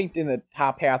mean, he ranked in the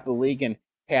top half of the league in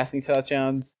passing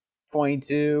touchdowns,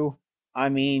 22. I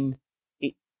mean,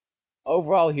 he,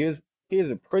 overall, here's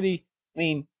a pretty, I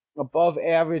mean, above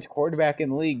average quarterback in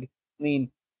the league. I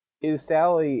mean, his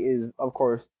salary is of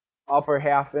course upper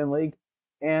half in the league,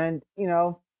 and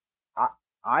I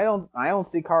I don't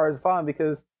see Carr as a problem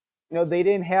because they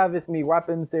didn't have as many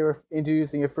weapons. They were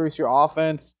introducing a first year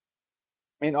offense,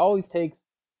 and it always takes,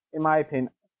 in my opinion,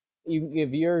 you can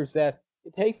give years that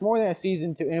it takes more than a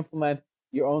season to implement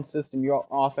your own system, your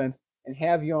own offense, and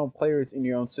have your own players in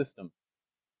your own system.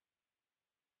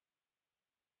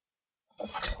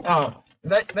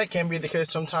 That can be the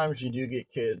case. Sometimes you do get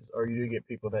kids, or you do get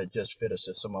people that just fit a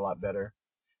system a lot better.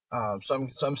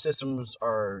 Some systems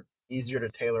are easier to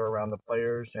tailor around the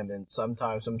players, and then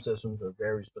sometimes some systems are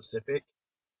very specific,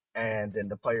 and then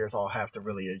the players all have to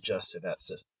really adjust to that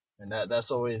system. And that's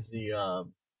always the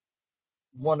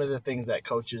one of the things that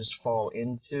coaches fall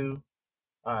into,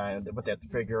 what they have to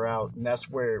figure out, and that's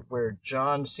where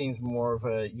John seems more of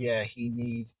a, yeah, he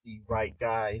needs the right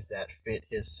guys that fit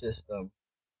his system.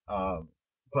 um,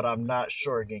 but I'm not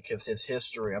sure again because his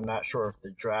history. I'm not sure if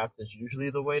the draft is usually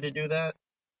the way to do that.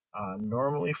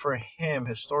 Normally for him,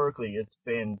 historically, it's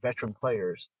been veteran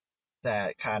players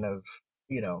that kind of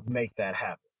make that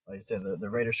happen. Like I said, the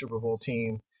Raiders Super Bowl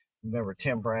team. Remember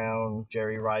Tim Brown,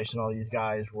 Jerry Rice, and all these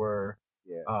guys were,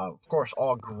 Yeah. of course,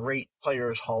 all great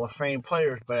players, Hall of Fame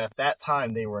players. But at that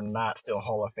time, they were not still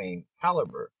Hall of Fame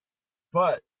caliber.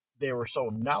 But they were so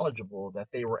knowledgeable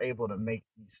that they were able to make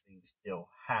these things still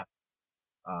happen.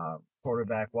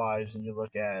 Quarterback wise, and you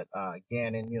look at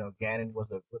Gannon. Gannon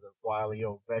was a wily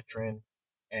old veteran,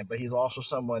 but he's also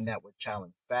someone that would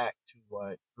challenge back to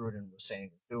what Gruden was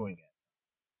saying and doing it.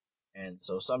 And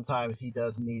so sometimes he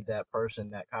does need that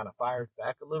person that kind of fires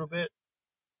back a little bit.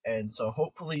 And so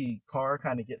hopefully Carr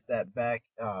kind of gets that back.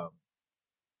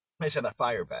 Makes that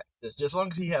fire back. Just as long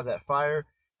as he has that fire,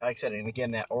 like I said, and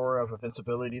again that aura of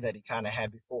invincibility that he kind of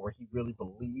had before, where he really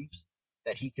believes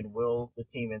that he can will the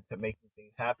team into making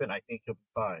things happen, I think he'll be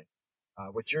fine.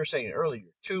 What you're saying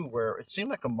earlier too, where it seemed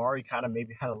like Amari kind of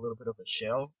maybe had a little bit of a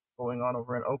shell going on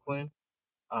over in Oakland,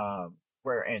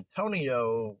 where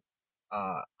Antonio,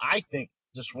 I think,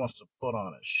 just wants to put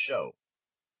on a show.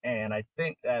 And I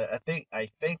think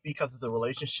because of the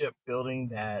relationship building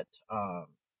that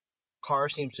Carr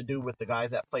seems to do with the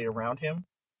guys that play around him.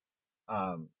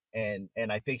 And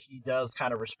I think he does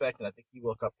kind of respect, and I think he will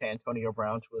look up to Antonio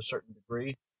Brown to a certain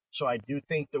degree. So I do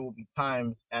think there will be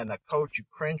times, and a coach, you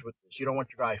cringe with this. You don't want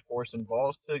your guy forcing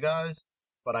balls to guys,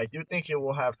 but I do think he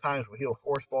will have times where he'll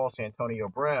force balls to Antonio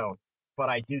Brown. But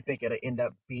I do think it'll end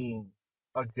up being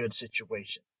a good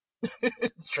situation,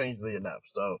 strangely enough.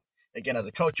 So again, as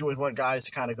a coach, you always want guys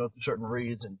to kind of go through certain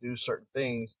reads and do certain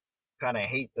things. Kind of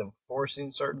hate them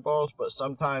forcing certain balls, but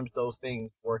sometimes those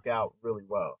things work out really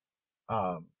well.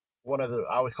 Um, One of the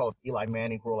I always call it Eli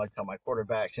Manning rule. I tell my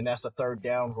quarterbacks, and that's the third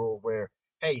down rule where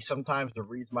hey, sometimes the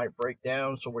reads might break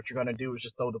down. So what you're gonna do is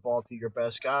just throw the ball to your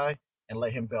best guy and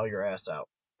let him bail your ass out.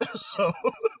 So,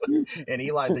 and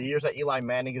the years that Eli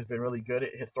Manning has been really good at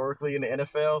historically in the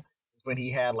NFL is when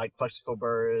he had like Plexico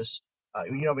Burris. I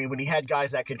mean, when he had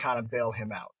guys that could kind of bail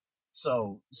him out.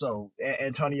 So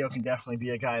Antonio can definitely be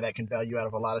a guy that can bail you out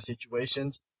of a lot of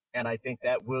situations, and I think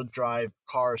that will drive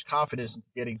Carr's confidence into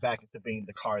getting back into being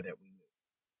the Carr that we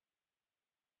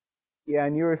knew. Yeah,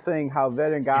 and you were saying how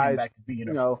veteran Get him guys, back to being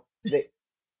you a. know,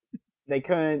 they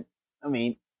couldn't. I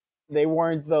mean, they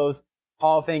weren't those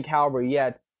Hall of Fame caliber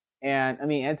yet. And I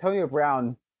mean, Antonio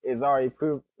Brown is already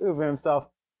proven himself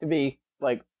to be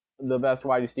like the best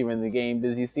wide receiver in the game.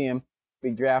 Does you see him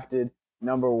be drafted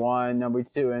number one, number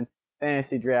two in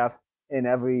fantasy drafts in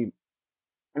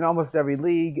almost every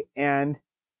league? And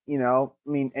I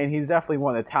mean, and he's definitely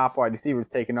one of the top wide receivers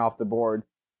taken off the board.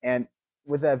 And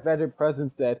with that veteran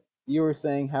presence that you were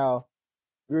saying how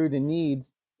Gruden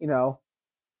needs,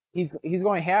 he's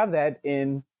going to have that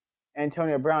in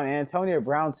Antonio Brown. And Antonio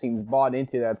Brown seems bought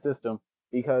into that system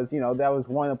because that was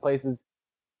one of the places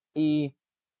he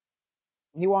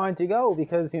wanted to go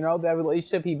because that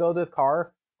relationship he built with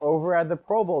Carr over at the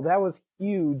Pro Bowl, that was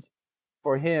huge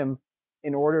for him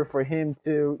in order for him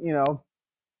to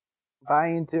buy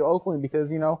into Oakland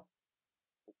because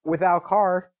without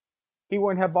Carr he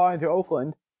wouldn't have bought into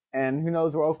Oakland, and who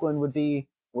knows where Oakland would be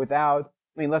without.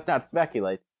 I mean, let's not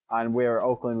speculate on where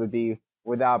Oakland would be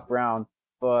without Brown,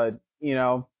 but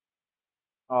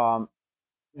um,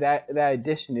 that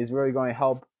addition is really going to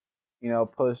help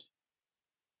push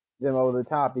them over the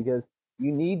top because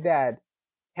you need that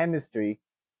chemistry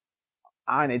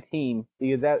on a team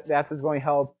because that's what's going to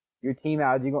help your team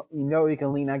out. You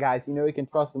can lean on guys. You can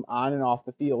trust them on and off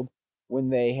the field when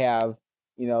they have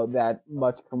that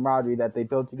much camaraderie that they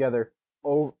build together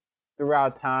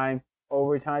throughout time,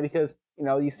 over time. Because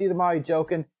you see them already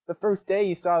joking. The first day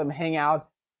you saw them hang out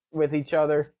with each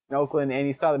other in Oakland, and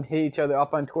you saw them hit each other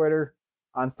up on Twitter,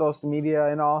 on social media,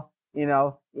 and all.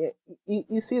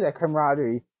 You see that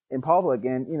camaraderie in public,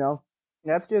 and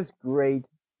that's just great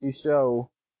to show.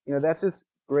 That's just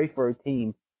great for a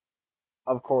team.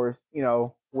 Of course,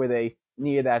 where they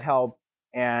needed that help,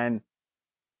 and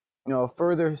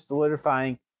further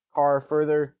solidifying Carr,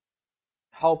 further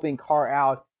helping Carr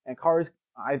out, and Carr,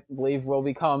 I believe, will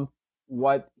become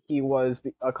what he was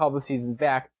a couple of seasons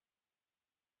back,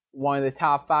 one of the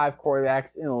top 5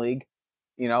 quarterbacks in the league.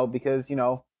 Because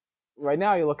right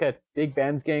now you look at Big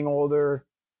Ben's getting older.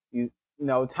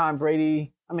 Tom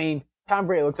Brady. I mean, Tom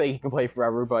Brady looks like he can play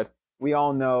forever, but we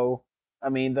all know. I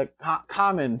mean, the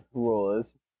common rule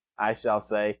is, I shall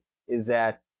say, is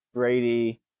that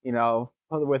Brady,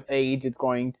 with age, it's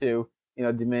going to,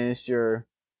 diminish your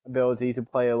ability to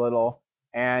play a little.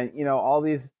 And, all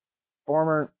these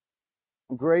former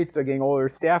greats are getting older.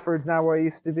 Stafford's not where he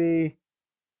used to be.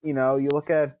 You look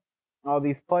at all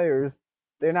these players,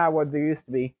 they're not what they used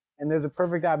to be. And there's a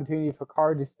perfect opportunity for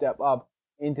Carr to step up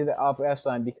into the upper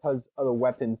echelon because of the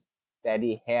weapons that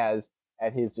he has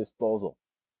at his disposal.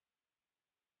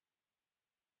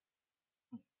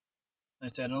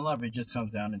 Like I said, a lot of it just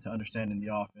comes down into understanding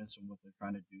the offense and what they're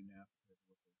trying to do now compared to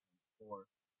what they've done before,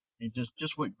 and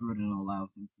just what Gruden allows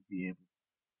them to be able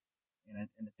to.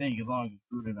 And the thing, as long as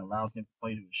Gruden allows him to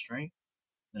play to his strength,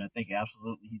 then I think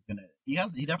absolutely he's gonna. He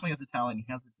definitely has the talent. He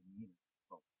has the demeanor.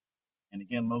 And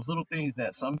again, those little things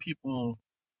that some people,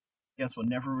 I guess, will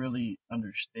never really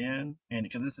understand. And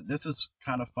because this is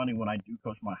kind of funny when I do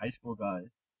coach my high school guys,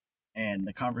 and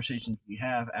the conversations we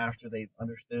have after they've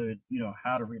understood,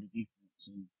 how to read a defense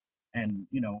and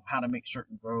how to make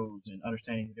certain throws and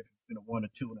understanding the difference between a 1, a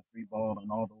 2, and a 3 ball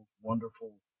and all those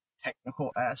wonderful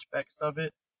technical aspects of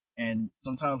it. And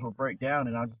sometimes we'll break down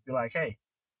and I'll just be like, hey,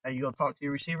 you go talk to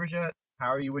your receivers yet? How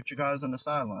are you with your guys on the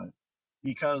sidelines?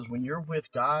 Because when you're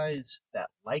with guys that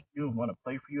like you and want to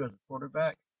play for you as a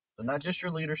quarterback, so not just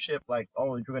your leadership, like,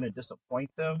 oh, you're going to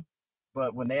disappoint them,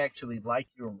 but when they actually like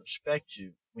you and respect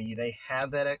you, they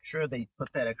have that extra, they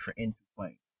put that extra into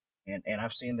playing. And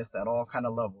I've seen this at all kind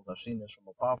of levels. I've seen this from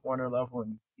a Pop Warner level,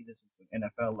 and you see this at an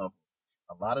NFL level.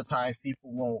 A lot of times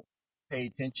people won't pay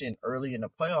attention early in the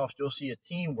playoffs. You'll see a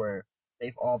team where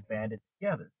they've all banded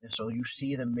together. And so you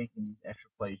see them making these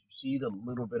extra plays. You see the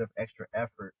little bit of extra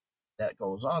effort that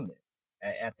goes on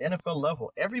there. At the NFL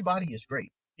level, everybody is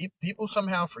great. People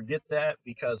somehow forget that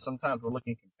because sometimes we're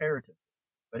looking comparative.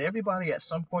 But everybody at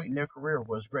some point in their career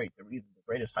was great. They were either the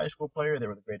greatest high school player, they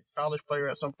were the greatest college player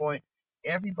at some point.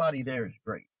 Everybody there is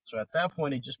great. So at that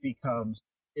point, it just becomes,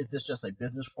 is this just a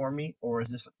business for me, or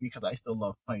is this because I still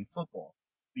love playing football?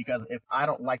 Because if I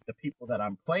don't like the people that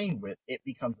I'm playing with, it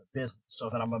becomes a business. So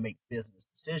then I'm going to make business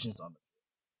decisions on the field.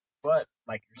 But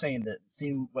like you're saying,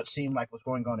 what seemed like what's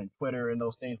going on in Twitter and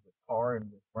those things with Carr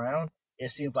and with Brown,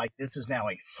 it seems like this is now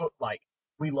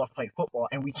we love playing football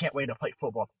and we can't wait to play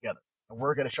football together. And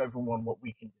we're going to show everyone what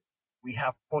we can do. We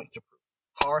have points to prove.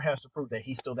 Carr has to prove that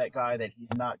he's still that guy, that he's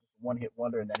not just a one-hit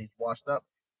wonder and that he's washed up.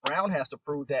 Brown has to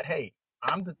prove that, hey,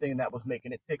 I'm the thing that was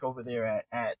making it tick over there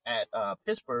at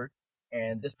Pittsburgh,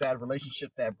 and this bad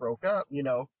relationship that broke up,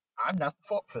 I'm not the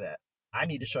fault for that. I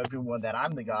need to show everyone that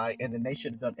I'm the guy, and then they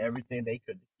should have done everything they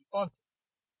could to keep on.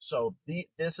 So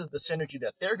this is the synergy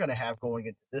that they're going to have going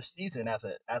into this season as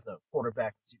a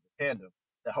quarterback receiver tandem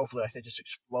that hopefully, like I said, just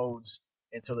explodes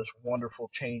into this wonderful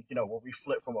change, where we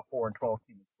flip from a 4-12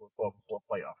 team to a 12-4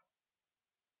 playoff.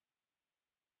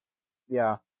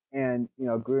 Yeah, and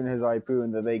Gruden has already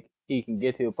proven that he can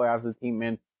get to the playoffs as a team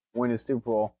and win a Super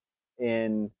Bowl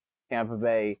in Tampa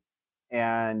Bay,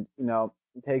 and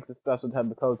it takes a special type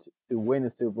of coach to win a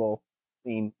Super Bowl. I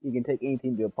mean, you can take any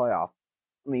team to a playoff.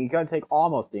 I mean, you can take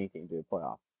almost any team to a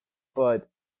playoff, but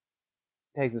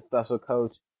it takes a special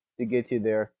coach to get you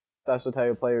there. Special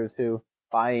type of players who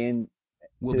buy in.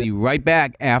 We'll be right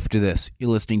back after this.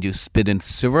 You're listening to Spit in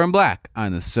Silver and Black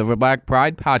on the Silver Black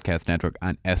Pride Podcast Network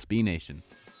on SB Nation.